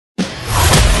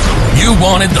you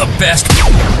wanted the best,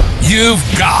 you've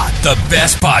got the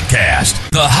best podcast.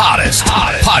 The hottest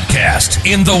podcast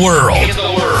in the world.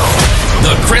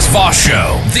 The Chris Voss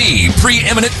Show, the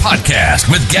preeminent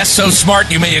podcast with guests so smart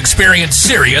you may experience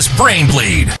serious brain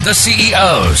bleed. The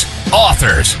CEOs,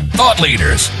 authors, thought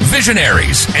leaders,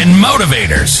 visionaries, and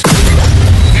motivators.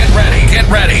 Get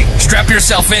ready. Strap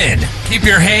yourself in. Keep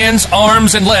your hands,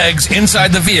 arms, and legs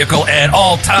inside the vehicle at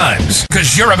all times,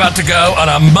 because you're about to go on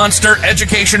a monster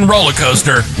education roller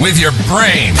coaster with your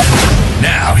brain.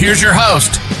 Now, here's your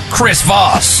host, Chris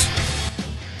Voss.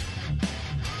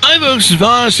 Hi, folks. It's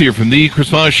Voss here from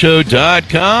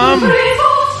thechrisvossshow.com.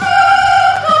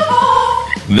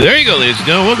 There you go, ladies and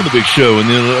gentlemen. Welcome to the big show. And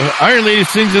the Iron Lady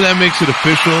sings it, that makes it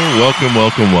official. Welcome,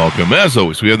 welcome, welcome. As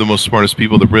always, we have the most smartest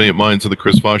people, the brilliant minds of the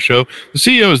Chris Voss Show. The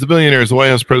CEOs, the billionaires, the White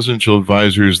House presidential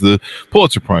advisors, the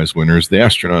Pulitzer Prize winners, the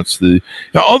astronauts,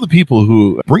 all the people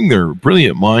who bring their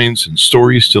brilliant minds and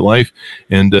stories to life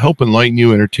and help enlighten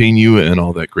you, entertain you, and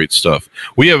all that great stuff.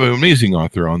 We have an amazing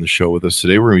author on the show with us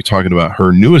today. We're going to be talking about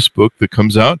her newest book that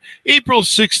comes out April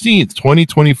 16th,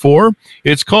 2024.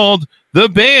 It's called The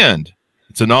Band.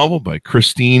 It's a novel by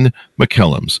Christine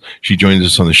Ma-Kellams. She joins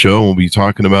us on the show, and we'll be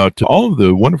talking about all of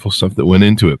the wonderful stuff that went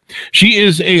into it. She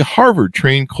is a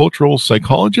Harvard-trained cultural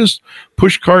psychologist,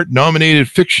 pushcart-nominated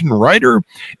fiction writer,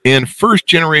 and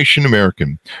first-generation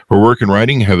American. Her work and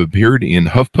writing have appeared in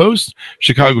HuffPost,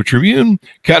 Chicago Tribune,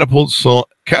 Catapult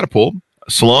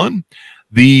Salon,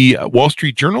 the Wall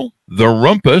Street Journal, The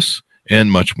Rumpus,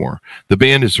 and much more. The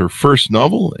Band is her first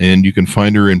novel, and you can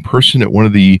find her in person at one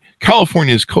of the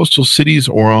California's coastal cities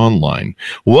or online.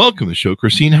 Welcome to the show,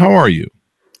 Christine. How are you?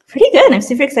 Pretty good. I'm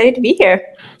super excited to be here.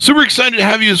 Super excited to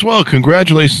have you as well.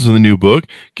 Congratulations on the new book.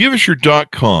 Give us your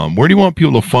 .com. Where do you want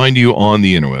people to find you on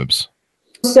the interwebs?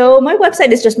 So my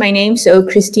website is just my name. So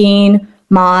Christine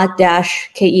Ma-Kellams.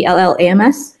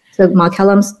 So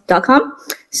Ma-Kellams.com.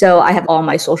 So I have all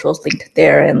my socials linked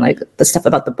there and like the stuff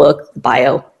about the book, the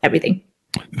bio, everything.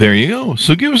 There you go.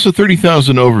 So give us a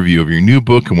 30,000 overview of your new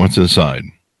book and what's inside.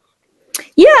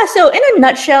 Yeah. So in a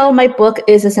nutshell, my book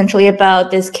is essentially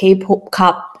about this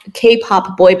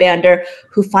K-pop boy bander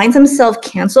who finds himself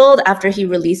canceled after he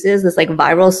releases this like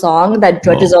viral song that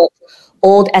dredges up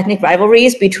old ethnic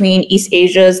rivalries between East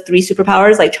Asia's three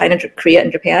superpowers like China, Korea,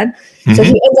 and Japan. Mm-hmm. So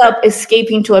he ends up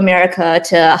escaping to America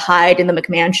to hide in the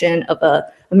McMansion of a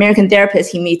American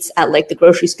therapist he meets at like the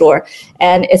grocery store.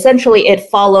 And essentially it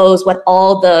follows what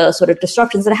all the sort of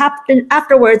disruptions that happen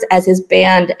afterwards as his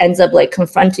band ends up like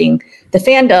confronting the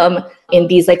fandom in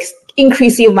these like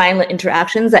increasingly violent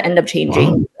interactions that end up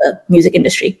changing the music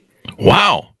industry.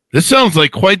 Wow. This sounds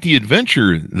like quite the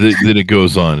adventure that it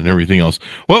goes on and everything else.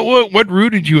 What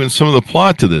rooted you in some of the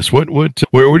plot to this? Where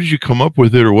did you come up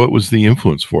with it, or what was the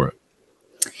influence for it?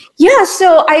 Yeah,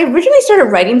 so I originally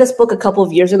started writing this book a couple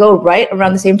of years ago, right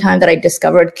around the same time that I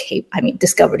discovered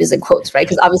discovered is in quotes, right?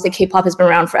 Because obviously K-pop has been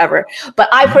around forever. But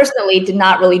I personally did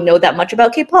not really know that much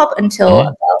about K-pop until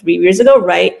about 3 years ago,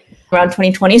 right? Around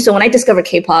 2020. So when I discovered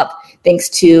K-pop, thanks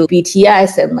to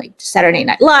BTS and like Saturday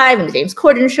Night Live and the James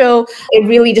Corden show, it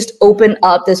really just opened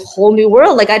up this whole new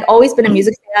world. Like I'd always been a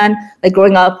music fan, like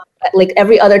growing up, like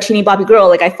every other teeny boppy girl,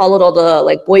 like I followed all the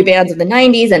like boy bands of the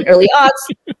 90s and early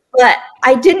aughts, but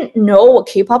I didn't know what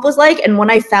K-pop was like. And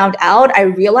when I found out, I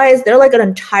realized they're like an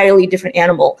entirely different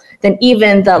animal than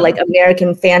even the like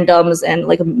American fandoms and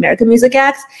like American music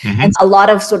acts. Mm-hmm. And a lot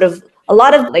of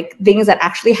like things that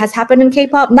actually has happened in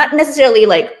K-pop, not necessarily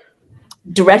like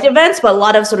direct events, but a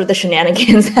lot of sort of the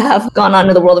shenanigans that have gone on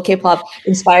in the world of K-pop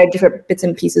inspired different bits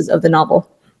and pieces of the novel.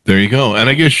 There you go. And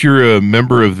I guess you're a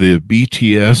member of the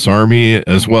BTS army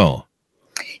as well.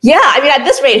 Yeah, I mean, at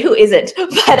this rate, who isn't?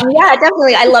 But yeah,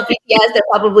 definitely. I love BTS. They're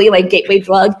probably like gateway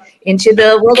drug into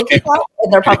the world of K-pop,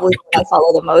 and they're probably the one I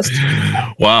follow the most.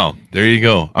 Wow, there you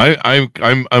go. I'm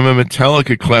a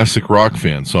Metallica classic rock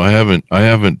fan, so I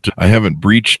haven't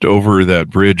breached over that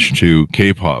bridge to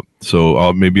K-pop. So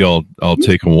I'll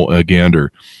take a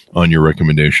gander on your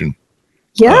recommendation.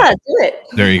 Yeah, do it.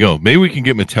 There you go. Maybe we can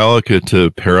get Metallica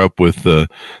to pair up with the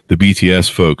BTS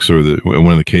folks or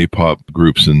one of the K-pop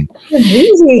groups, and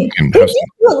amazing. They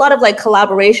do a lot of like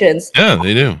collaborations. Yeah,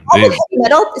 they do. Heavy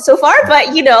metal so far, but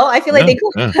I feel like they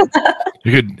could.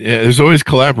 You could. There's always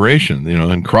collaboration,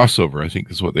 and crossover. I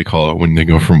think is what they call it when they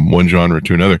go from one genre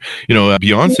to another.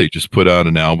 Beyonce just put out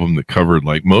an album that covered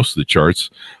like most of the charts.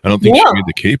 I don't think she made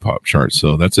the K-pop charts,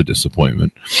 so that's a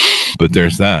disappointment. But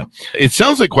there's that. It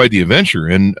sounds like quite the adventure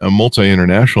and a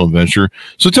multi-international adventure.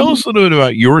 So tell us a little bit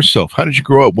about yourself. How did you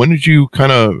grow up? When did you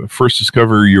kind of first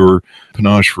discover your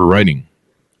panache for writing?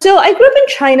 So I grew up in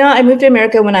China. I moved to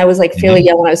America when I was like fairly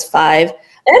young, when I was 5.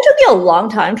 And it took me a long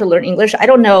time to learn English. I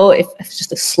don't know if it's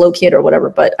just a slow kid or whatever,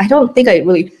 but I don't think I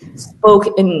really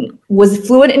was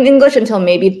fluent in English until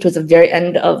maybe towards the very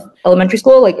end of elementary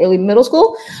school, like early middle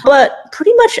school. But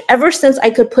pretty much ever since I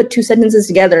could put two sentences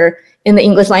together in the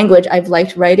English language, I've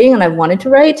liked writing and I've wanted to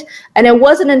write. And it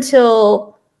wasn't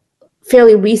until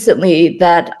fairly recently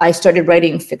that I started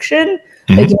writing fiction.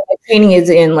 Like, you know, my training is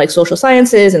in like social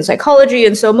sciences and psychology.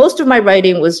 And so most of my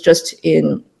writing was just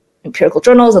in empirical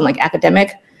journals and like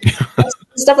academic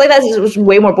stuff like that. It was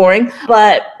way more boring.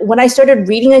 But when I started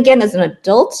reading again as an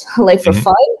adult, like for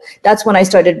fun, that's when I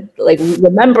started like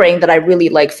remembering that I really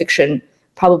like fiction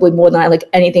probably more than I like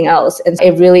anything else. And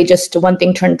it really just one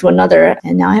thing turned to another.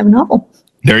 And now I have a novel.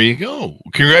 There you go.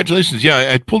 Congratulations.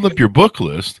 Yeah, I pulled up your book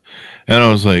list and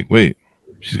I was like, wait,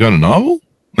 she's got a novel?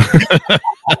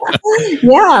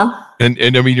 Yeah. And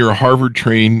I mean, you're a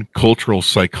Harvard-trained cultural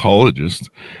psychologist,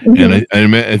 and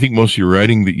I think most of your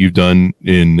writing that you've done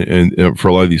in for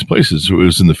a lot of these places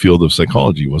was in the field of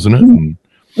psychology, wasn't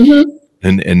it?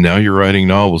 And now you're writing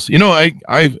novels. You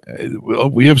know,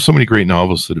 we have so many great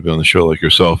novelists that have been on the show like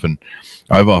yourself, and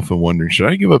I've often wondered, should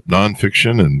I give up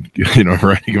nonfiction and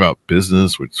writing about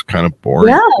business, which is kind of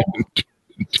boring? Yeah.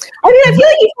 I mean, I feel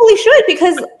like you totally should,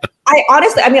 because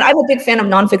I'm a big fan of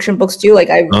nonfiction books too.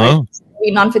 Like I read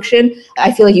nonfiction.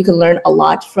 I feel like you can learn a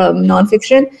lot from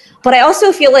nonfiction, but I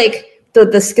also feel like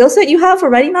the skill set you have for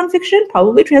writing nonfiction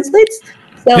probably translates.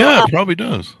 So, yeah, it probably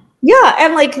does. Yeah,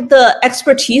 and like the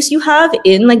expertise you have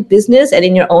in like business and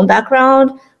in your own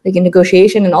background, like in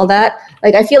negotiation and all that,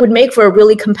 like I feel would make for a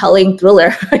really compelling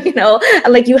thriller,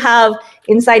 and like you have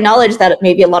inside knowledge that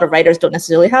maybe a lot of writers don't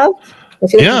necessarily have. I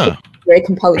feel like very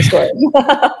compelling story. You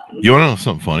want to know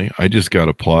something funny? I just got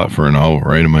a plot for a novel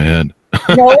right in my head.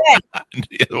 No way.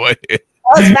 The way.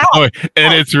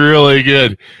 And it's really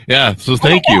good. Yeah. So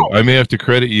thank you. I may have to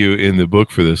credit you in the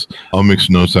book for this. I'll make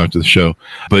some notes after the show.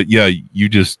 But yeah,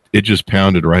 it just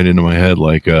pounded right into my head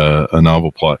like a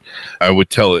novel plot. I would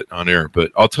tell it on air,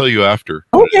 but I'll tell you after.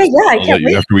 Okay. Yeah. I can't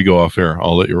wait. After we go off air,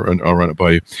 I'll run it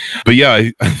by you. But yeah,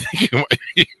 I think it might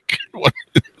be one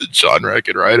the genre I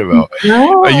could write about.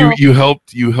 No. You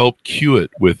helped cue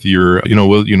it with your,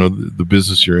 the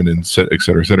business you're in, and et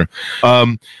cetera, et cetera.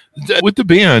 With the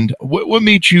band, what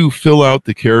made you fill out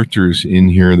the characters in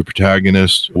here? The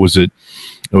protagonist, was it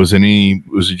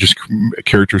just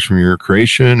characters from your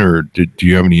creation, or do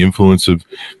you have any influence of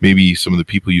maybe some of the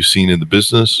people you've seen in the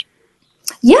business?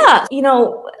 Yeah,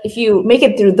 if you make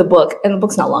it through the book, and the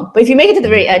book's not long, but if you make it to the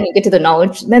very end, you get to the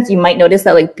acknowledgements, you might notice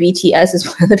that like BTS is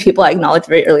one of the people I acknowledged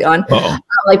very early on,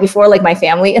 like before like my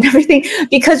family and everything,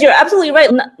 because you're absolutely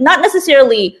right. Not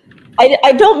necessarily.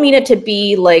 I don't mean it to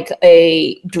be like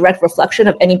a direct reflection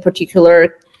of any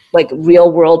particular like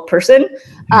real world person.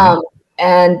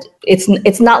 And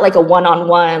it's not like a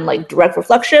one-on-one like direct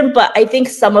reflection, but I think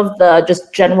some of the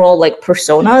just general like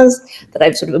personas that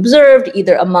I've sort of observed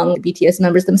either among BTS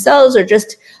members themselves or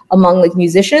just among like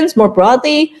musicians more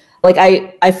broadly, like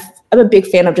I'm a big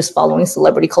fan of just following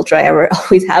celebrity culture. I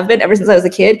always have been ever since I was a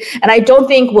kid. And I don't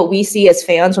think what we see as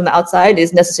fans from the outside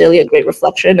is necessarily a great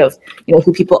reflection of,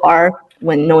 who people are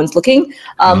when no one's looking.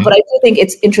 But I do think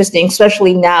it's interesting,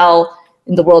 especially now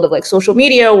in the world of like social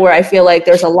media, where I feel like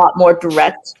there's a lot more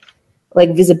direct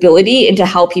like visibility into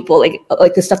how people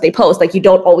like the stuff they post. Like you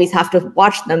don't always have to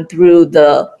watch them through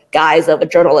the guise of a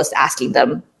journalist asking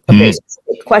them a very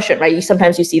specific question, right?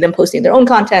 Sometimes you see them posting their own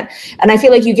content, and I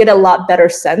feel like you get a lot better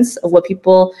sense of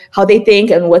how they think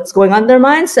and what's going on in their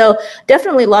minds. So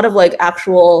definitely a lot of like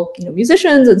actual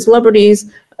musicians and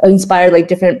celebrities inspired like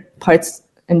different parts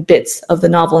and bits of the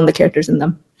novel and the characters in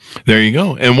them. There you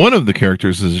go. And one of the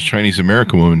characters is a Chinese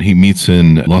American woman he meets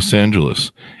in Los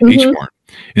Angeles, H-Mart.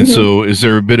 And so is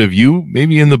there a bit of you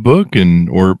maybe in the book,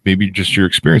 or maybe just your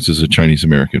experience as a Chinese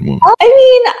American woman? I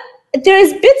mean,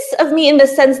 there's bits of me in the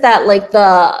sense that like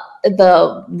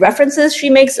the references she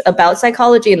makes about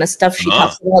psychology and the stuff she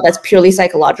talks about that's purely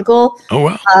psychological. Oh,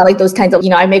 wow. Like those kinds of,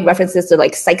 I make references to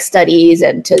like psych studies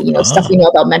and to, stuff we know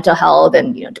about mental health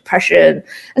and, depression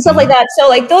and stuff like that. So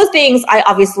like those things I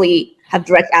obviously have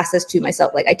direct access to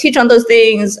myself. Like I teach on those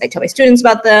things. I tell my students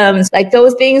about them. Like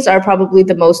those things are probably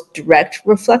the most direct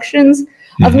reflections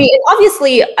of me. And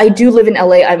obviously I do live in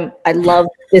LA. I love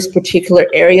this particular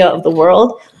area of the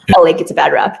world. LA gets a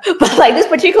bad rap, but like this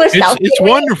particular South. It's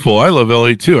wonderful. I love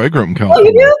LA too. I grew up in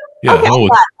California. Oh, you do? Yeah, okay,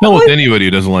 hell with anybody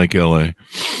who doesn't like LA.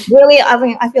 Really? I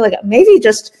mean, I feel like maybe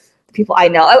just people I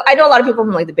know. I know a lot of people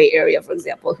from like the Bay Area, for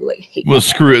example, who like hate. Well,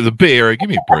 screw the Bay Area. Give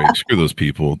me a break. Screw those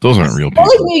people. Those aren't real people.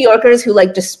 Like New Yorkers who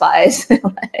like despise.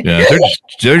 Yeah,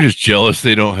 they're just jealous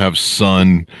they don't have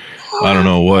sun. I don't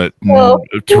know what, Well,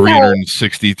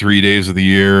 363 days of the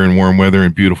year and warm weather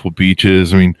and beautiful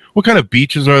beaches. I mean, what kind of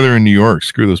beaches are there in New York?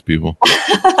 Screw those people.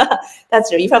 That's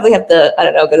true. You probably have to, I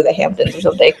don't know, go to the Hamptons or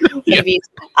something. Maybe.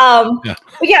 Yeah.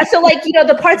 But yeah, so like,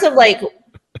 the parts of like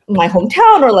my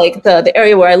hometown or like the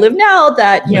area where I live now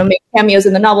that, make cameos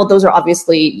in the novel, those are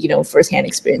obviously, firsthand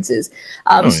experiences.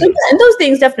 And those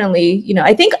things definitely,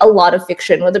 I think a lot of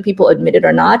fiction, whether people admit it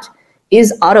or not,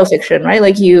 is autofiction, right?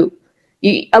 Like you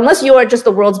unless you are just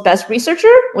the world's best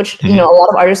researcher, which, a lot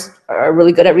of artists are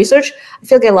really good at research, I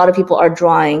feel like a lot of people are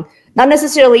drawing, not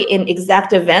necessarily in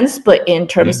exact events, but in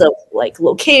terms of like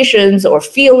locations or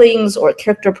feelings or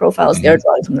character profiles they're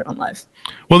drawing from their own life.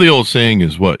 Well, the old saying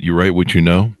is what? You write what you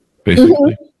know,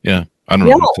 basically. Yeah. I don't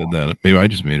know who said that. Maybe I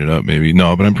just made it up. Maybe.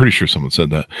 No, but I'm pretty sure someone said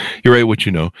that. You write what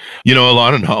you know. A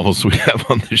lot of novels we have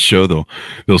on this show,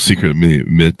 they'll secretly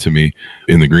admit to me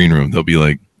in the green room. They'll be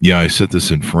like, yeah, I set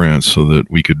this in France so that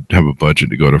we could have a budget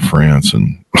to go to France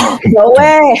and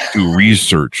do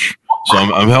research. So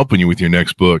I'm helping you with your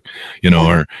next book, we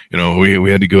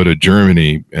had to go to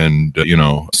Germany and,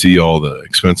 see all the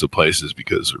expensive places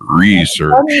because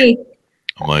research.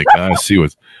 I'm like, I see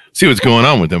what's going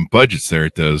on with them budgets there.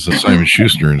 It does Simon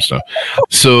Schuster and stuff.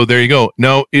 So there you go.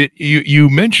 Now you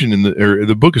mentioned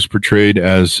the book is portrayed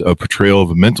as a portrayal of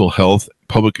a mental health,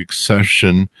 public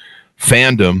obsession,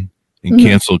 fandom, and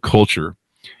cancel culture.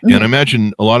 And I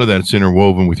imagine a lot of that's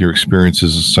interwoven with your experience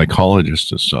as a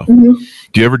psychologist and stuff. Do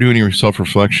you ever do any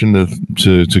self-reflection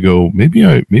to go, maybe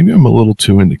I'm a little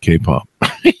too into K-pop?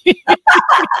 I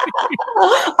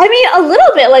mean, a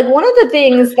little bit. Like one of the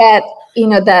things that,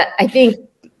 that I think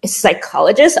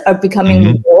psychologists are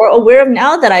becoming more aware of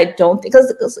now that I don't think,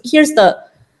 because here's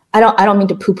I don't mean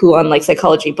to poo-poo on like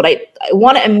psychology, but I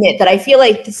want to admit that I feel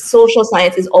like the social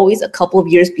science is always a couple of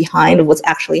years behind of what's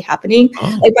actually happening.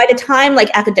 Like by the time like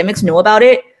academics know about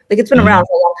it, like it's been around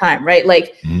for a long time, right?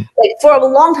 Like for a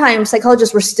long time,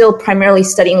 psychologists were still primarily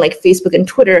studying like Facebook and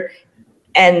Twitter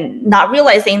and not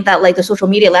realizing that like the social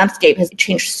media landscape has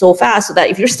changed so fast so that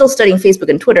if you're still studying Facebook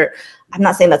and Twitter, I'm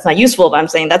not saying that's not useful, but I'm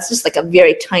saying that's just like a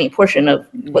very tiny portion of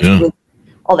what's really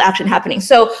all the action happening.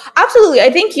 So absolutely, I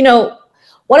think,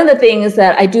 one of the things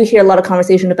that I do hear a lot of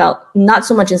conversation about, not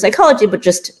so much in psychology, but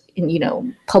just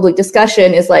in, public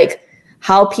discussion is like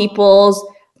how people's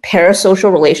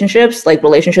parasocial relationships, like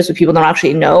relationships with people they don't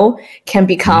actually know, can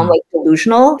become like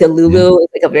delusional. Delulu is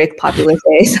like a very popular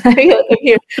phrase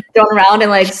thrown around in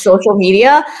like social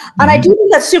media. And I do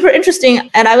think that's super interesting.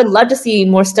 And I would love to see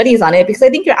more studies on it because I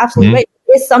think you're absolutely right.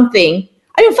 It is something,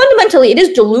 I mean, fundamentally, it is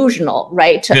delusional,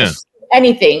 right?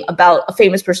 Anything about a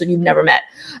famous person you've never met.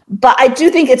 But I do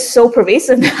think it's so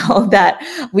pervasive now that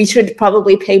we should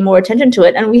probably pay more attention to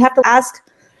it. And we have to ask,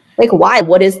 like, why?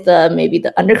 What is maybe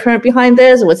the undercurrent behind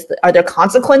this? Are there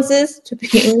consequences to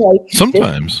being like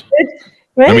sometimes?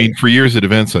 Right? I mean, for years at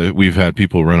events, we've had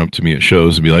people run up to me at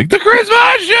shows and be like, "The Chris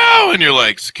Voss Show," and you're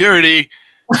like, "Security."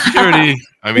 I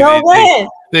mean, no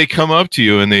they come up to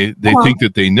you and they think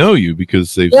that they know you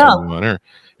because they've seen you on air.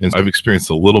 And I've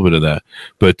experienced a little bit of that.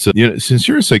 But since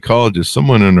you're a psychologist,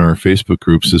 someone in our Facebook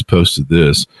groups has posted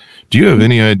this. Do you have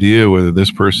any idea whether this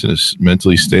person is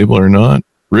mentally stable or not?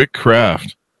 Rick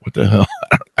Kraft. What the hell?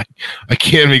 I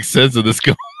can't make sense of this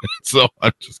comment, so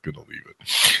I'm just going to leave it.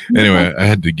 Anyway, I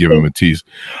had to give him a tease.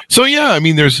 So, yeah, I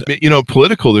mean, there's,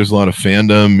 political, there's a lot of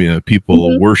fandom.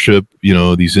 People worship,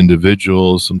 these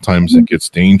individuals. Sometimes it gets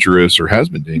dangerous or has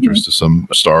been dangerous to some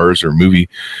stars or movie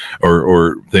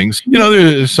or things.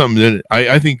 There's something that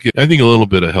I think a little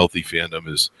bit of healthy fandom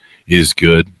is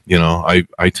good.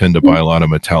 I tend to buy a lot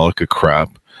of Metallica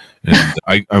crap. And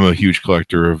I'm a huge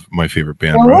collector of my favorite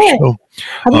band, Rush. So,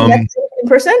 have you met them in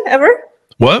person ever?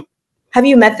 What? Have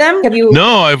you met them?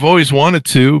 No, I've always wanted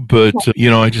to, but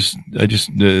I just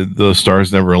the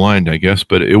stars never aligned, I guess.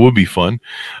 But it would be fun.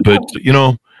 But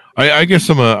I guess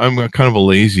I'm a kind of a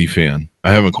lazy fan.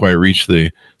 I haven't quite reached the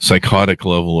psychotic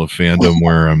level of fandom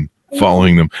where I'm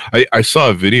following them. I saw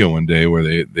a video one day where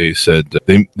they said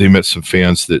they met some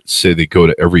fans that say they go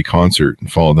to every concert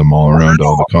and follow them all around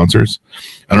all the concerts.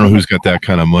 I don't know who's got that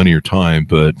kind of money or time,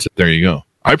 but there you go.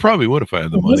 I probably would if I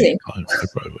had the money. I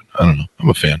probably would. I don't know. I'm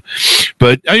a fan,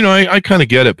 but I kind of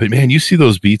get it. But man, you see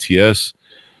those BTS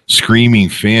screaming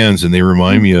fans, and they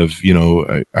remind me of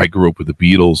I grew up with the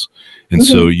Beatles, and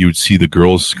so you would see the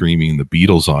girls screaming the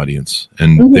Beatles audience,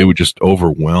 and they would just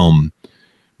overwhelm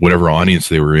whatever audience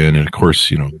they were in. And of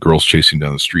course, girls chasing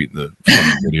down the street in the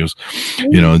videos,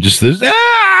 just this,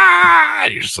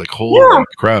 you're just like, holy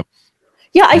crap.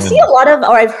 Yeah, I see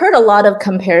I've heard a lot of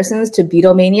comparisons to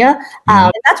Beatlemania.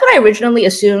 And that's what I originally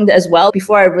assumed as well.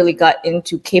 Before I really got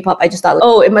into K-pop, I just thought,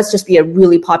 it must just be a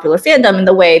really popular fandom in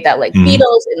the way that like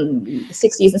Beatles in the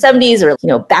 60s and 70s, or,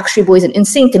 Backstreet Boys and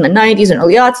NSYNC in the 90s and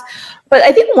early aughts. But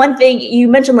I think one thing, you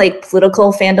mentioned like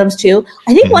political fandoms too.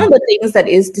 I think one of the things that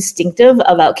is distinctive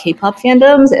about K-pop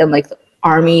fandoms and like the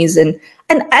armies and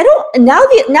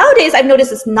nowadays I've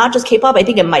noticed it's not just K-pop. I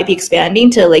think it might be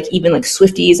expanding to like even like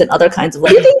Swifties and other kinds of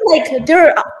like, I think like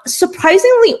they're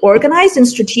surprisingly organized and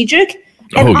strategic.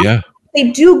 And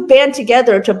they do band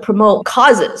together to promote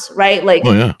causes, right? Like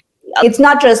it's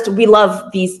not just we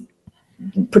love these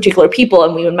particular people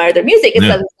and we admire their music. It's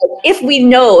that if we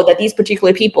know that these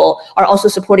particular people are also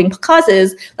supporting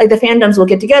causes, like the fandoms will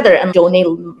get together and donate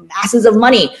masses of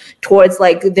money towards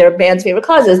like their band's favorite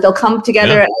causes. They'll come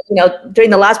together,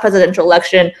 during the last presidential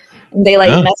election, they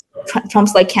messed with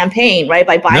Trump's like campaign, right?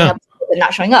 By buying up and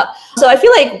not showing up. So I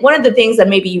feel like one of the things that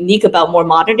may be unique about more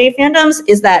modern day fandoms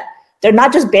is that they're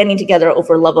not just banding together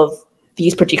over love of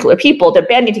these particular people. They're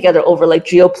banding together over like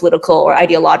geopolitical or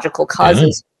ideological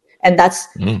causes. And that's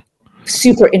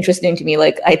super interesting to me.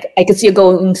 Like I could see it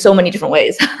going so many different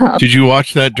ways. Did you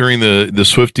watch that during the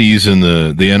Swifties and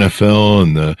the NFL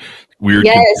and the weird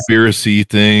conspiracy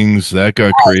things? That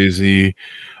got crazy.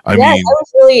 I mean, I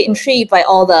was really intrigued by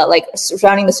all the like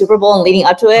surrounding the Super Bowl and leading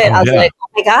up to it. I was like, oh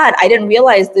my God, I didn't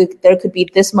realize that there could be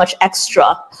this much extra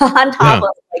on top of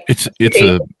like it's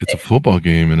a football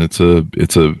game, and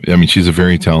I mean, she's a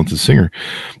very talented singer.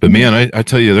 But man, I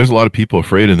tell you, there's a lot of people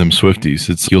afraid of them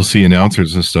Swifties. You'll see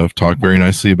announcers and stuff talk very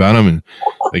nicely about them, and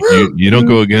like you don't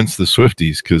go against the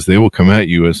Swifties because they will come at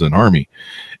you as an army.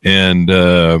 And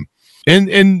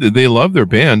they love their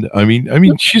band. I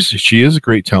mean, she is a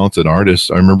great talented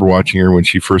artist. I remember watching her when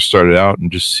she first started out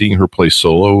and just seeing her play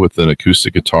solo with an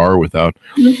acoustic guitar without,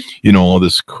 all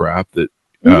this crap that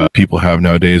people have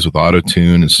nowadays with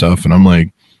auto-tune and stuff. And I'm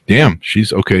like, damn,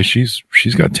 she's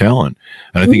got talent.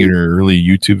 And I think in her early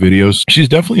YouTube videos, she's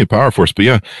definitely a power force. But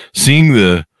yeah, seeing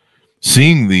the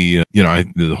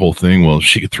the whole thing. Well,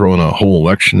 she could throw in a whole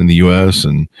election in the U.S.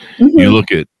 and you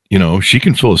look at. She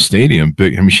can fill a stadium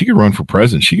big. I mean, she can run for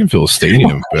president. She can fill a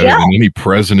stadium better than any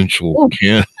presidential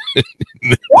can.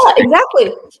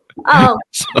 Exactly.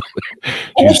 So,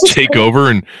 just take over,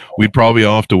 and we'd probably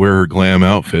all have to wear her glam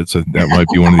outfits. That might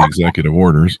be one of the executive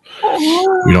orders.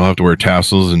 We don't have to wear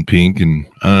tassels and pink, and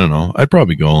I don't know. I'd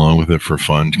probably go along with it for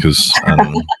fun because I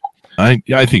don't know.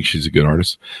 I think she's a good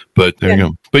artist, but there you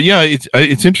go. But yeah,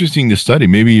 it's interesting to study.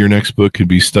 Maybe your next book could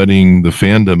be studying the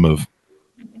fandom of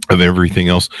everything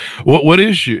else. Do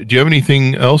you have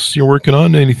anything else you're working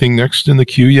on? Anything next in the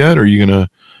queue yet? Or are you going to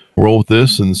roll with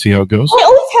this and see how it goes? I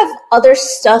always have other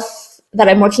stuff that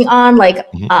I'm working on. Like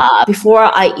before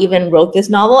I even wrote this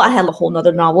novel, I had a whole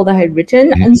nother novel that I had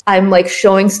written. And I'm like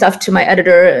showing stuff to my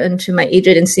editor and to my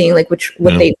agent and seeing like what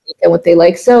they think and what they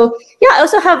like. So yeah,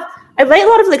 I write a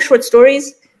lot of like short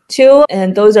stories too,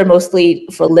 and those are mostly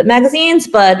for lit magazines,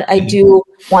 but I do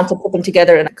want to put them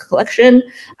together in a collection.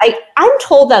 I'm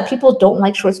told that people don't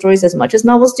like short stories as much as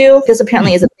novels do, because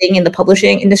apparently it's a thing in the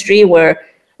publishing industry where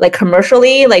like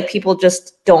commercially, like people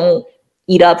just don't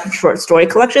eat up short story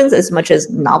collections as much as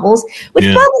novels, which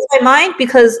boggles my mind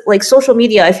because like social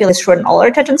media, I feel like shorten all our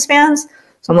attention spans.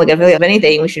 So I'm like, I feel like if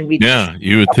anything, we should read. Yeah,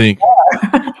 you would think.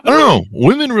 I don't know.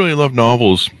 Women really love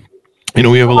novels.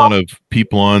 We have a lot of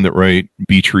people on that write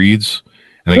beach reads,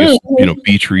 and I guess,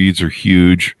 beach reads are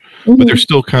huge, but they're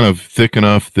still kind of thick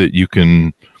enough that you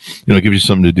can, give you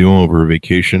something to do over a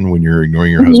vacation when you're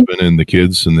ignoring your husband and the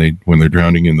kids and when they're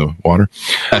drowning in the water.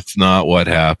 That's not what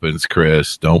happens,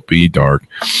 Chris. Don't be dark.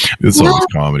 It's always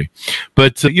comedy.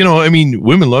 But,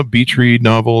 women love beach read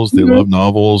novels. They love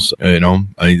novels.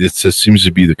 It seems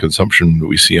to be the consumption that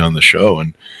we see on the show.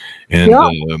 And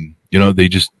they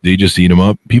just eat them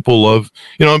up. People love,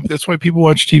 that's why people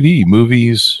watch TV,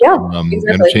 movies,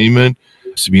 entertainment,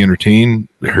 to be entertained.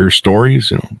 Hear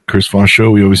stories, Chris Voss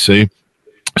show. We always say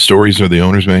stories are the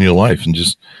owner's manual of life, and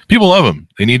just people love them.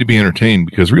 They need to be entertained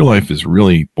because real life is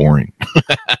really boring.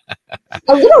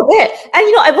 A little bit.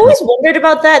 And, I've always wondered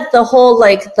about that. The whole,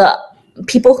 like the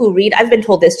people who read, I've been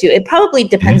told this too. It probably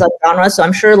depends on genre. So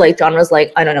I'm sure like genres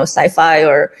like, I don't know, sci-fi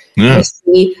or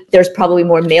mystery, there's probably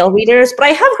more male readers. But I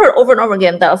have heard over and over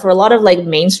again that for a lot of like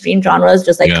mainstream genres,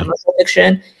 just like commercial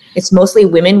fiction, it's mostly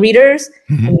women readers.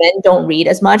 Men don't read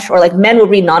as much, or like men will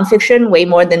read nonfiction way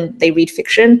more than they read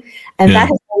fiction. And that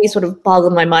has always sort of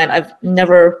boggled my mind. I've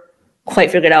never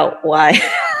quite figured out why.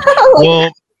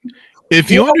 If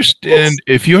you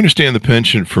understand the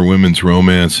penchant for women's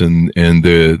romance and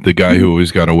the guy who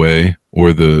always got away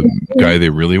or the guy they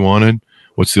really wanted,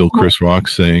 what's the old Chris Rock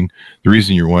saying? The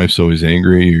reason your wife's always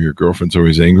angry or your girlfriend's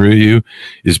always angry at you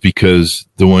is because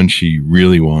the one she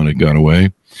really wanted got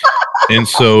away. And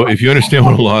so if you understand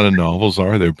what a lot of novels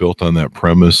are, they're built on that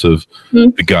premise of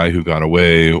the guy who got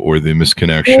away or the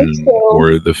misconnection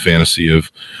or the fantasy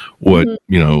of what,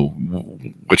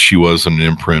 what she was, an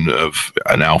imprint of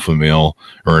an alpha male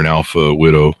or an alpha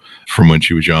widow from when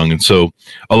she was young. And so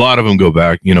a lot of them go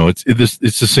back, it's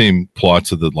the same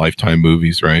plots of the Lifetime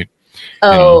movies, right?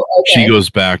 Okay. She goes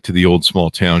back to the old small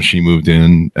town she moved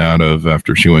in out of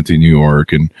after she went to New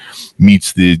York and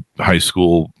meets the high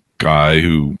school guy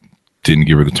who didn't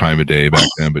give her the time of day back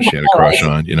then, but she had a crush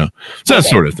on, so that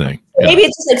sort of thing. Maybe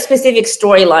it's just like specific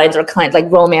storylines or kind of like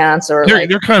romance or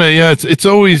they're kind of, it's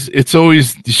always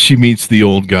she meets the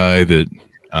old guy that,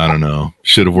 I don't know,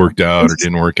 should have worked out or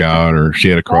didn't work out or she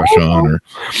had a crush on or,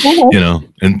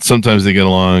 and sometimes they get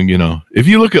along, if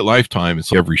you look at Lifetime,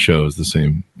 it's every show is the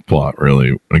same plot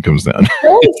really when it comes down.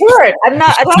 Really short.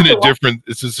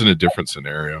 It's just in a different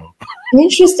scenario.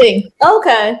 Interesting.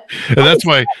 Okay.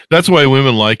 And that's why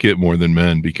women like it more than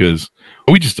men, because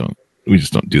we just don't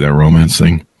do that romance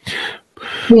thing.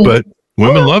 But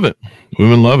women love it.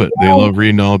 Women love it. They love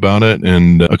reading all about it.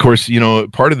 And of course,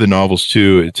 part of the novels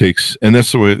too, it takes, and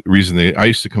that's the reason I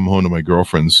used to come home to my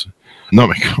girlfriends, not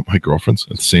my girlfriends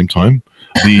at the same time,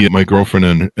 my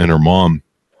girlfriend and her mom,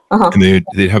 and they'd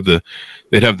had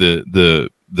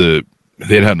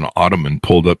an ottoman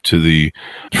pulled up to the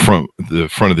front of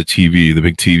the TV, the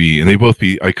big TV, and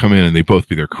I come in and they both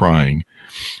be there crying.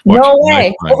 No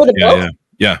way. Over the book?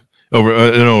 Yeah. Over,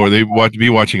 or they be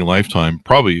watching a Lifetime,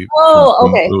 probably.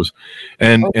 Okay.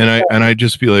 And I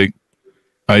just be like,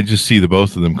 I just see the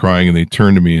both of them crying, and they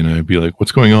turn to me, and I'd be like,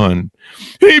 "What's going on?"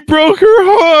 He broke her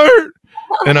heart,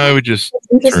 and I would just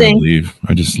turn and leave.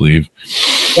 I just leave.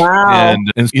 Wow.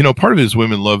 And part of it is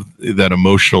women love that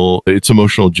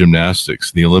emotional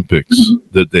gymnastics, the Olympics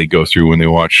that they go through when they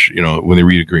watch, when they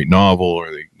read a great novel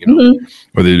or they,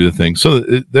 or they do the thing. So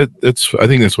I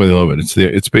think that's why they love it.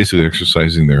 It's basically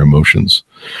exercising their emotions.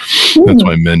 That's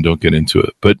why men don't get into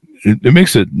it, but it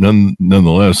makes it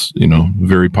nonetheless,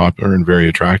 very popular and very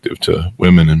attractive to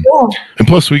women. And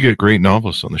plus we get great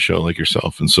novelists on the show like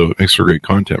yourself. And so it makes for great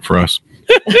content for us.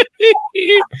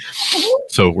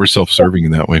 So we're self-serving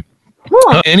in that way.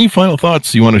 Any final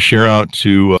thoughts you want to share out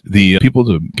to the people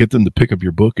to get them to pick up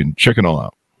your book and check it all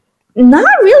out? Not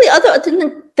really,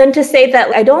 other than to say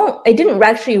that I didn't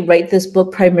actually write this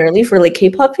book primarily for like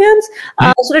K-pop fans.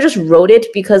 So I just wrote it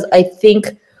because I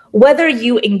think whether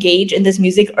you engage in this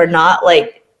music or not,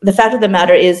 like the fact of the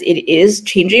matter is it is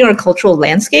changing our cultural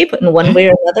landscape in one way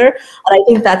or another. And I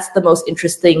think that's the most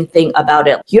interesting thing about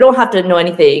it. You don't have to know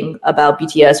anything about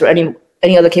BTS or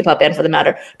any other K-pop band for the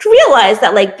matter to realize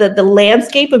that like the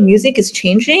landscape of music is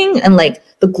changing, and like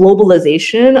the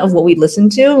globalization of what we listen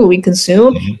to, what we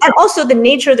consume, and also the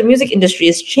nature of the music industry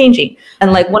is changing.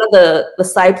 And like one of the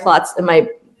side plots in my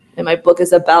book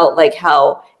is about like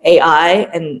how AI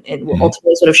and will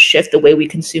ultimately sort of shift the way we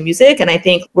consume music. And I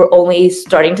think we're only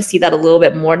starting to see that a little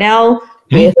bit more now.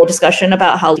 We have a discussion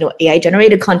about how AI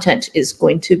generated content is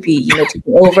going to be taking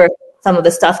over some of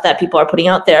the stuff that people are putting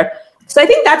out there. So I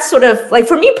think that's sort of like,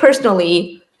 for me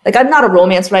personally, like I'm not a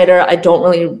romance writer. I don't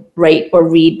really write or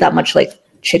read that much like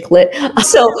chick lit.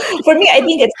 So for me, I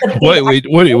think it's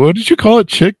what did you call it?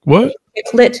 Chick what?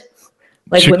 Chick lit,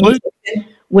 like chick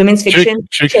women's fiction.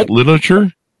 Chick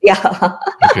literature. Yeah.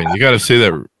 Okay, you got to say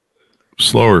that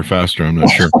slower or faster. I'm not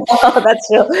sure. That's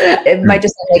true. It might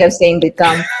just sound like I'm saying the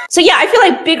dumb. So yeah, I feel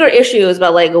like bigger issues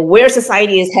about like where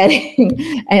society is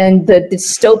heading and the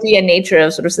dystopian nature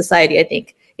of sort of society, I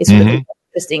think, is sort of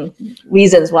interesting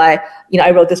reasons why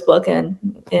I wrote this book, and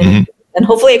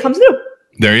hopefully it comes through.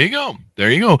 There you go.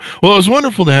 Well, it was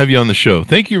wonderful to have you on the show.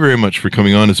 Thank you very much for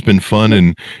coming on. It's been fun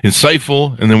and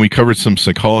insightful. And then we covered some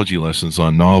psychology lessons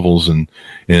on novels and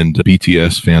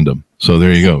BTS fandom. So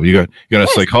there you go. You got a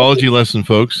psychology lesson,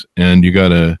 folks, and you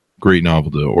got a great novel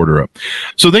to order up.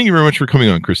 So thank you very much for coming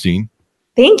on, Christine.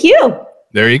 Thank you.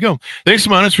 There you go. Thanks,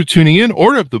 Monis, for tuning in.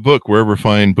 Order up the book wherever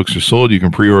fine books are sold. You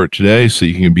can pre-order it today so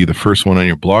you can be the first one on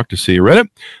your block to say you read it.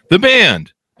 The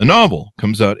Band, a novel,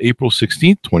 comes out April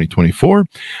 16th, 2024.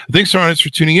 Thanks, Monis, for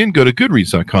tuning in. Go to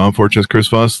goodreads.com/Chris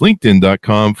Voss,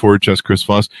 linkedin.com/Chris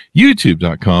Voss,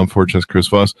 youtube.com/Chris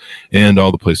Voss, and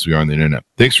all the places we are on the internet.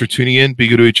 Thanks for tuning in. Be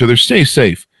good to each other. Stay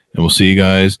safe, and we'll see you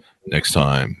guys next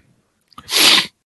time.